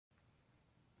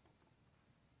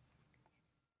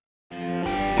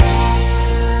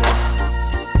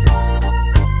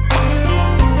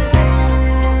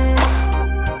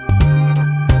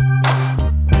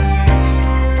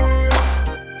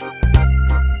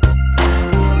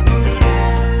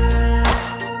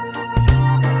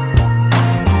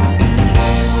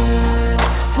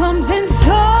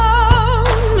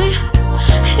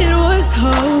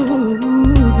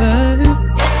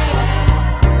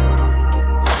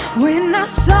When I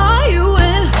saw you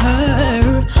and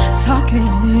her talking,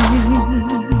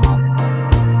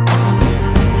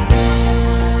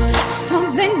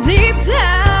 something deep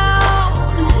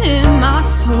down in my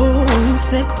soul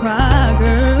said, cry,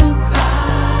 girl.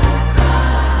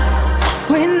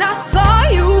 When I saw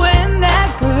you and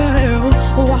that girl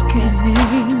walking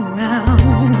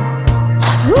around,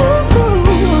 ooh,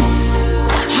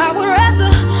 I would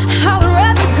rather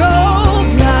go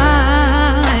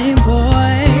blind,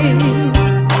 boy,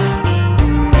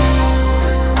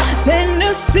 than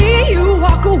to see you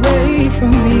walk away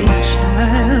from me,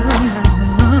 child.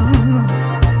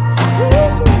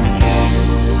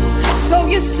 So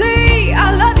you see,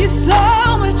 I love you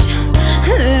so much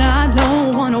that I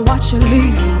don't wanna watch you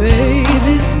leave,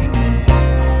 baby.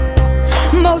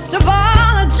 Most of all,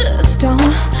 I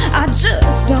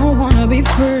just don't wanna be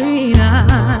free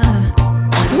now.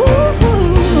 Ooh,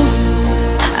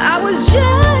 I was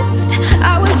just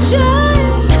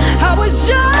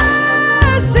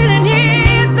sitting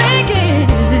here thinking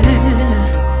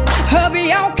of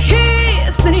your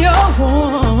kiss and your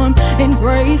warm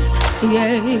embrace,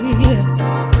 yeah.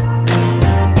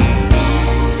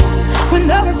 When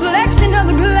the reflection of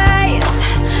the glass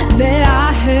that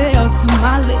I held to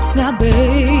my lips, now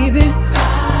baby,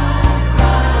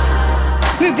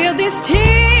 revealed these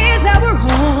tears that were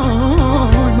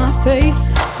on my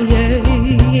face,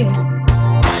 yeah.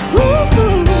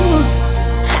 Ooh.